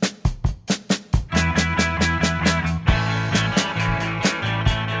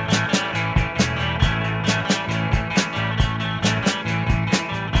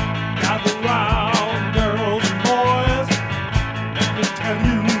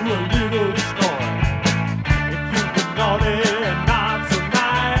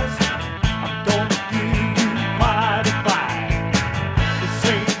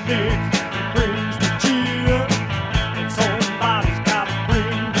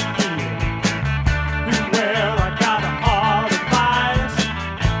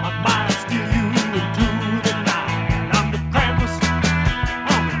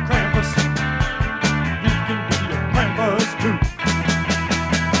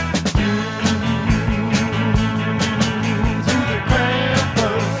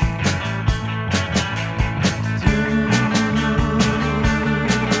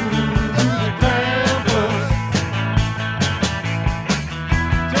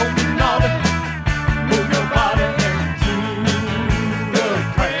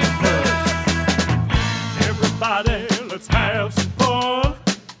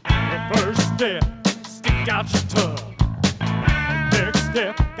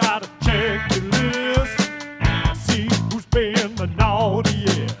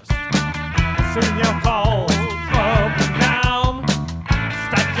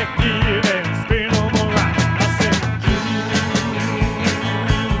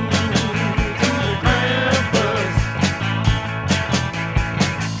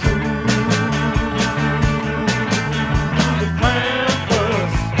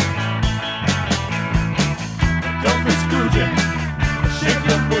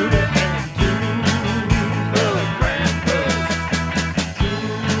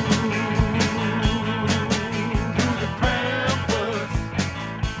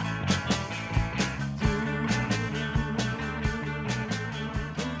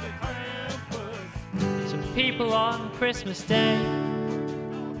 People on Christmas Day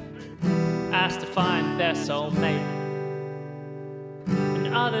ask to find their soulmate,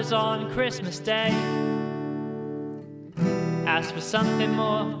 and others on Christmas Day ask for something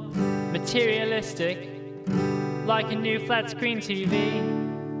more materialistic, like a new flat screen TV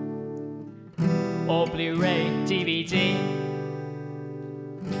or Blu-ray DVD.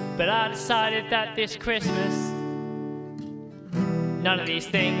 But I decided that this Christmas none of these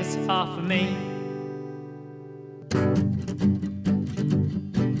things are for me.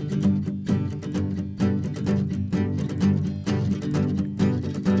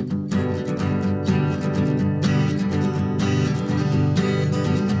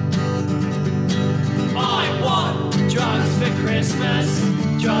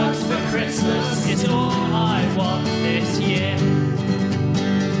 Drugs for Christmas is all I want this year.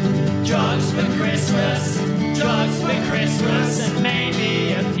 Drugs for Christmas, and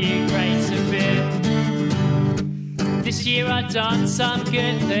maybe a few crates of beer. This year I've done some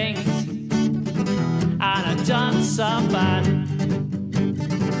good things, and I've done some bad.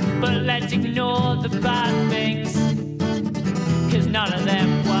 But let's ignore the bad things, 'cause none of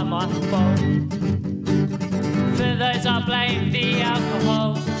them were my fault. For those I blame the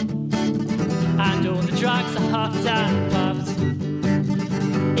alcohol and all the drugs I huffed and puffed.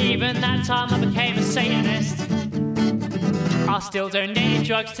 Even that time I became a Satanist, I still donate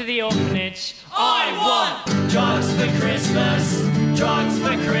drugs to the orphanage. I want drugs for Christmas, Drugs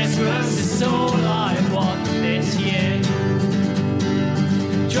for Christmas is all I want this year.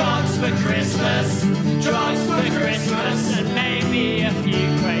 Drugs for Christmas, and maybe a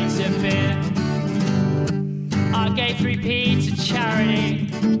few crates of beer. I gave 3p to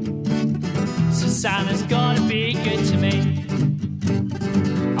charity, so Santa's gotta be good to me.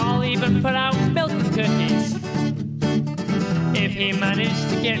 I'll even put out milk and cookies if he managed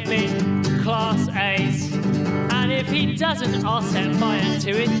to get me class A's. And if he doesn't, I'll set fire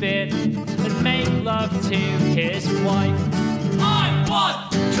to his beard and make love to his wife. I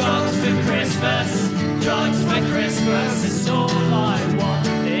want drugs for Christmas, it's all I want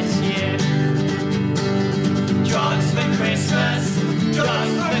this year. Drugs for Christmas,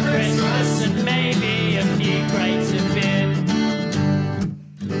 and maybe a few crates of beer.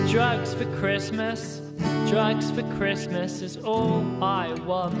 Drugs for Christmas is all I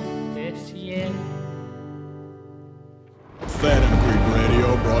want this year. Fed and Creep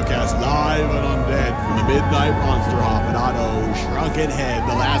Radio broadcast live and undead from the Midnight Monster Hop at Otto Shrunken Head,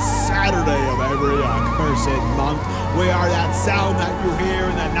 the last Saturday of every accursed month. We are that sound that you hear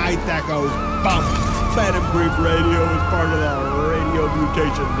in the night that goes bump. Fed and Creep Radio is part of the Radio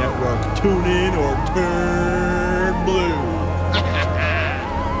Mutation Network. Tune in or turn blue.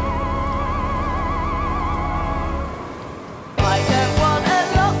 I don't want a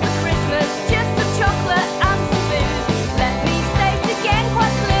lot for Christmas, just some chocolate and some booze. Let me state again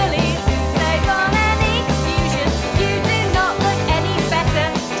quite clearly to save on any confusion. You do not look any better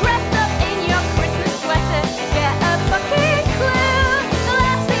dressed up in your Christmas sweater. Get a fucking clue. The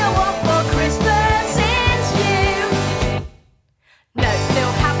last thing I want for Christmas is you. No,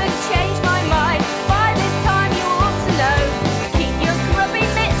 still haven't changed my mind. By this time you ought to know. Keep your grubby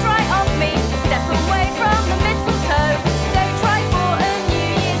mitts right off me. Step away from the mistletoe. Don't try for a New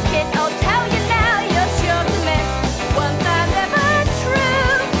Year's kiss. I'll tell you now, you're sure to miss. Once and never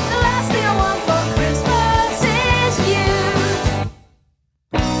true. The last thing I want for Christmas is you.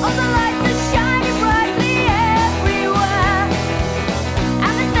 All the lights are shining brightly everywhere,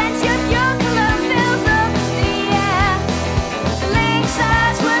 and the stench of your cologne fills up the air. The links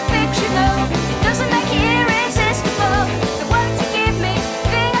as were fictional, it doesn't make it irresistible. So won't you give me the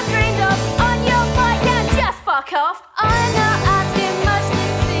thing I dreamed of on your bike and just fuck off? I'm not asking much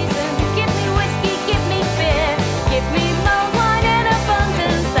this season. Give me whiskey, give me beer, give me mulled wine in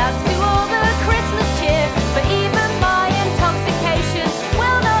abundance. Adds to all the Christmas cheer. But even my intoxication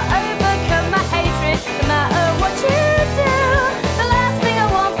will not overcome my hatred. No matter what you do, the last thing I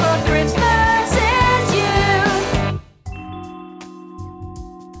want for Christmas is you.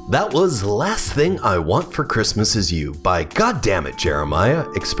 That was Last Thing I Want for Christmas Is You by Goddammit Jeremiah,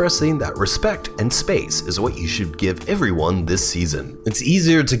 expressing that respect and space is what you should give everyone this season. It's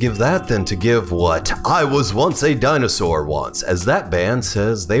easier to give that than to give what I Was Once a Dinosaur wants, as that band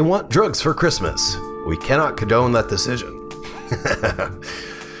says they want drugs for Christmas. We cannot condone that decision.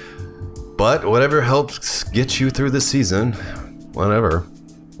 But whatever helps get you through this season, whatever.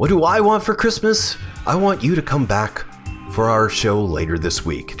 What do I want for Christmas? I want you to come back for our show later this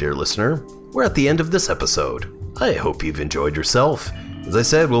week, dear listener. We're at the end of this episode. I hope you've enjoyed yourself. As I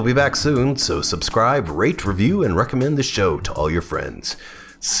said, we'll be back soon, so subscribe, rate, review, and recommend the show to all your friends.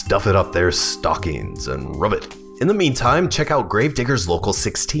 Stuff it up their stockings and rub it. In the meantime, check out Gravediggers Local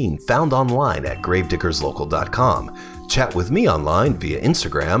 16, found online at gravediggerslocal.com. Chat with me online via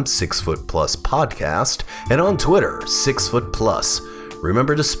Instagram, 6foot plus podcast, and on Twitter, 6foot plus.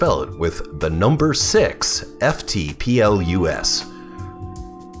 Remember to spell it with the number 6, FTPLUS.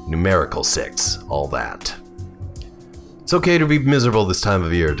 Numerical 6, all that. It's okay to be miserable this time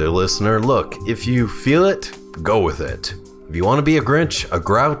of year, dear listener. Look, if you feel it, go with it. If you want to be a Grinch, a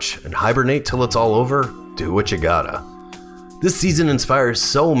Grouch, and hibernate till it's all over, do what you gotta. This season inspires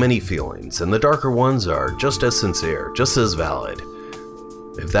so many feelings, and the darker ones are just as sincere, just as valid.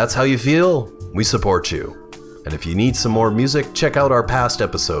 If that's how you feel, we support you. And if you need some more music, check out our past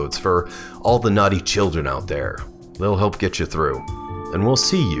episodes for all the naughty children out there. They'll help get you through. And we'll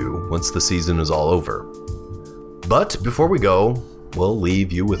see you once the season is all over. But before we go, we'll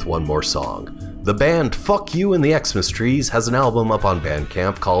leave you with one more song. The band Fuck You and the Xmas Trees has an album up on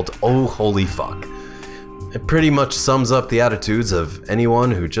Bandcamp called Oh Holy Fuck. It pretty much sums up the attitudes of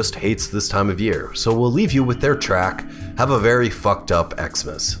anyone who just hates this time of year. So we'll leave you with their track, Have a Very Fucked Up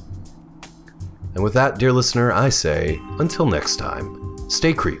Xmas. And with that, dear listener, I say, until next time,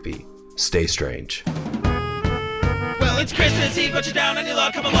 stay creepy, stay strange. Well, it's Christmas Eve, but you're down on your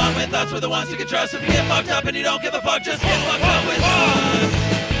luck. Come along with us, we're the ones you can trust. If you get fucked up and you don't give a fuck, just get fucked up with us.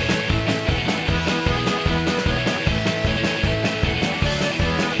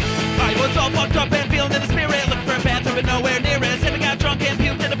 I was all fucked up and feeling in the spirit, looking for a bathroom but nowhere near us. And I got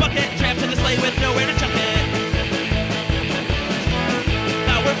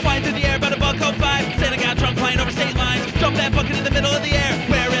that bucket in the middle of the air.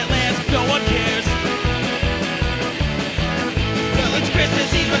 Where it lands, no one cares. Well, it's Christmas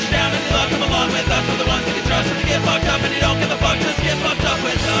Eve, push it down and you love, come along with us. We're the ones you can trust. If you get fucked up and you don't give a fuck, just get fucked up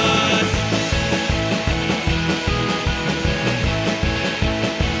with us.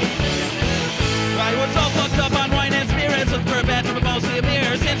 I was all fucked up on wine and spirits. Looking for a bathroom but mostly a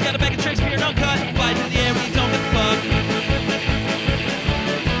mirror. Sam's got a bag of tricks, beer, don't cut. Fly through the air, we don't give a fuck.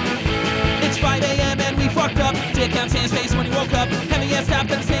 It's 5 a.m. and we fucked up. Dick on Sam's face when he woke up. Heavy ass stopped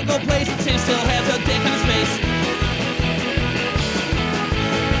in a single place. Sam still has a dick on his face.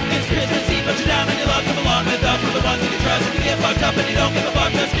 It's Christmas Eve, put you down and you love, come along with us. We're the ones you can trust. If you get fucked up and you don't give a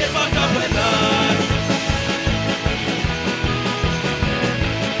fuck, just get fucked up with us.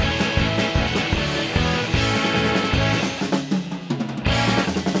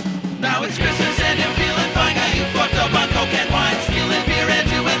 Now it's Christmas and you're feeling fine. Got you fucked up on coke and wine, stealing beer and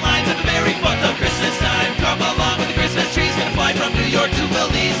doing lines. Have a very fucked up Christmas time. Come along with the Christmas trees. Gonna fly from New York to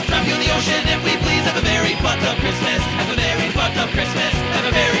Belize. Drop you in the ocean if we please. Have a very fucked up Christmas. Have a very fucked up Christmas. Have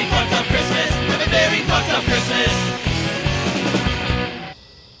a very fucked up Christmas. Have a very fucked up Christmas.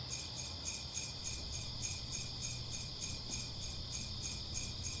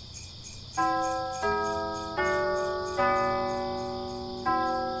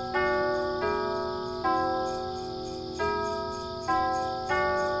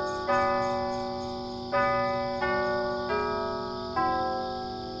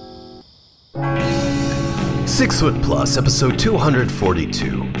 Six Foot Plus, episode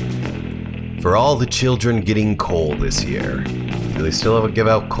 242. For all the children getting coal this year, do they still give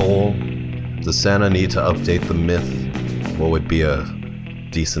out coal? Does Santa need to update the myth? What would be a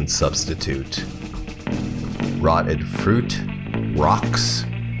decent substitute? Rotted fruit? Rocks?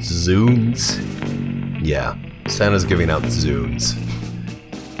 Zunes? Yeah, Santa's giving out Zunes.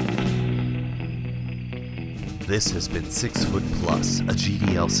 This has been 6 Foot Plus, a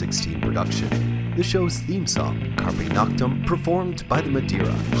GDL 16 production. The show's theme song, Carpe Noctem, performed by the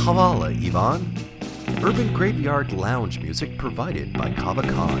Madeira. Havala, Ivan. Urban Graveyard Lounge music provided by Kava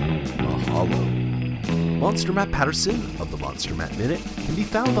Khan. Mahalo. Monster Matt Patterson of the Monster Matt Minute can be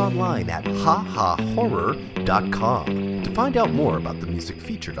found online at hahahorror.com. To find out more about the music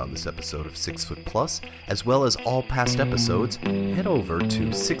featured on this episode of 6 Foot Plus, as well as all past episodes, head over to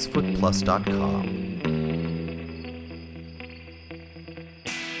 6footplus.com.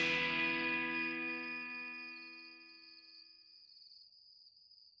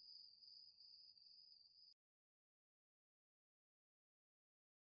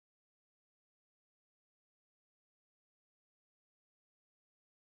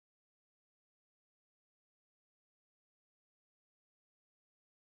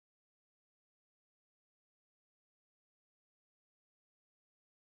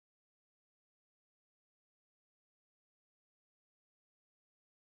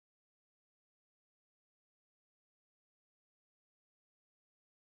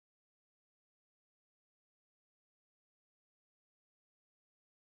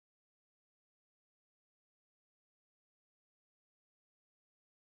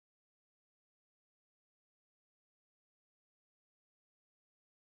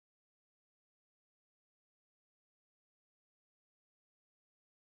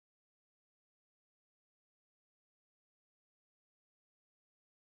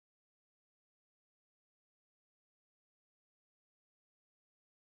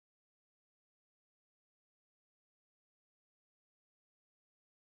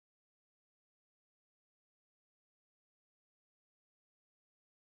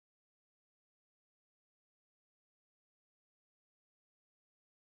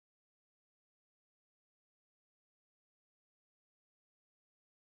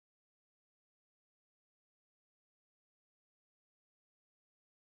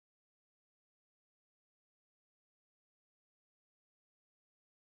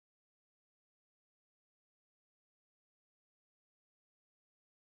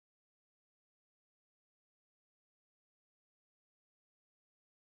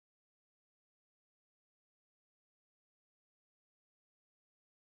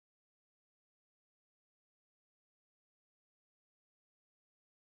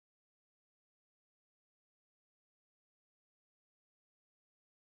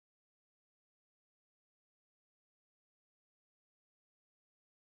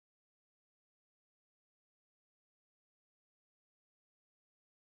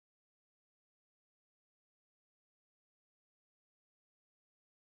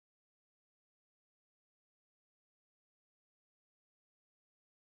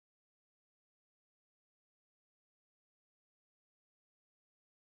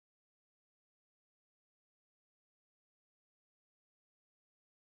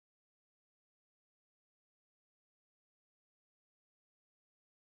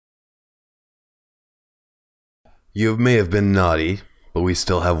 You may have been naughty, but we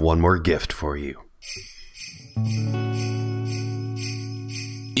still have one more gift for you.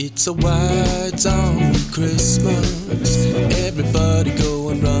 It's a white zombie Christmas. Everybody go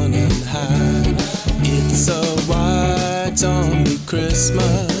and run and hide. It's a white zombie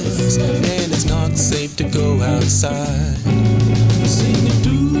Christmas, and it's not safe to go outside. Singing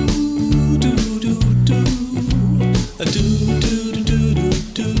doo doo doo doo, a doo doo doo doo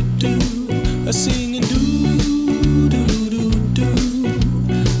doo doo, a singing doo doo doo doo,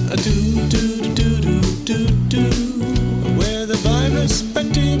 a doo doo doo doo doo doo. Where the virus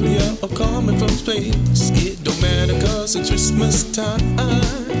bacteria are coming from space, it don't matter 'cause it's Christmas time.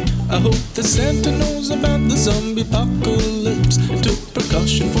 I hope the Santa knows about the zombie apocalypse, took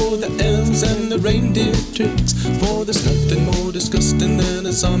precaution for the elves and the reindeer tricks, for there's nothing more disgusting than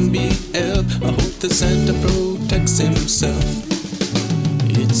a zombie elf. I hope the Santa protects himself.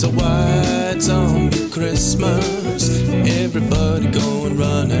 It's a white zombie Christmas. Everybody go and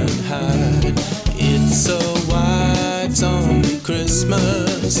run and hide. It's a white zombie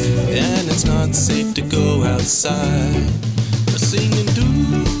Christmas, and it's not safe to go outside. Singing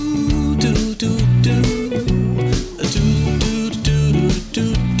doo doo doo doo, doo doo doo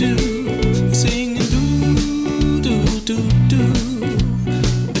doo doo, singing doo doo doo doo,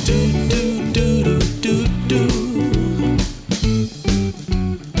 doo doo doo doo doo.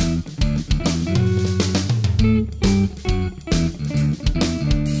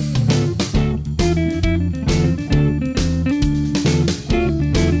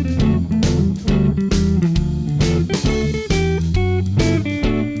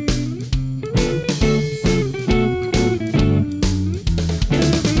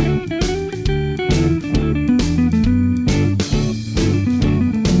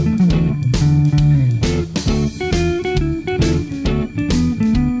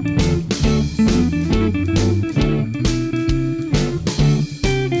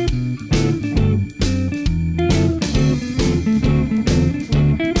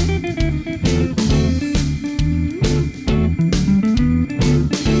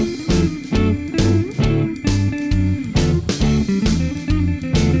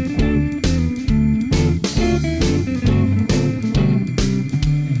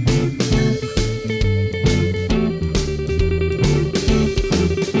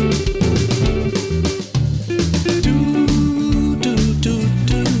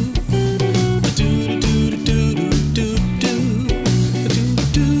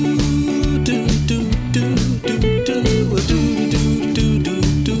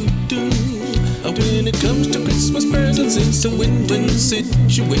 It's a win-win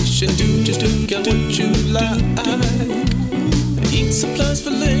situation. Do just look at what you like. Eat supplies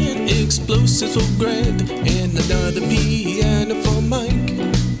for Lynn, explosives for Grant, and another piano for Mike.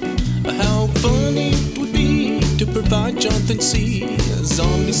 How funny it would be to provide Jonathan C. a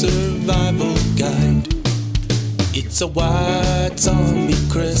zombie survival guide. It's a white zombie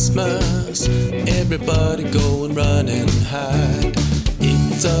Christmas. Everybody go and run and hide.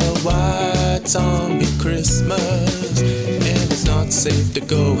 It's a white zombie Christmas, and it's not safe to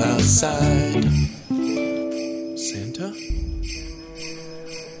go outside. Santa?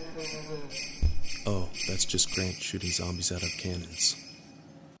 Oh, that's just Grant shooting zombies out of cannons.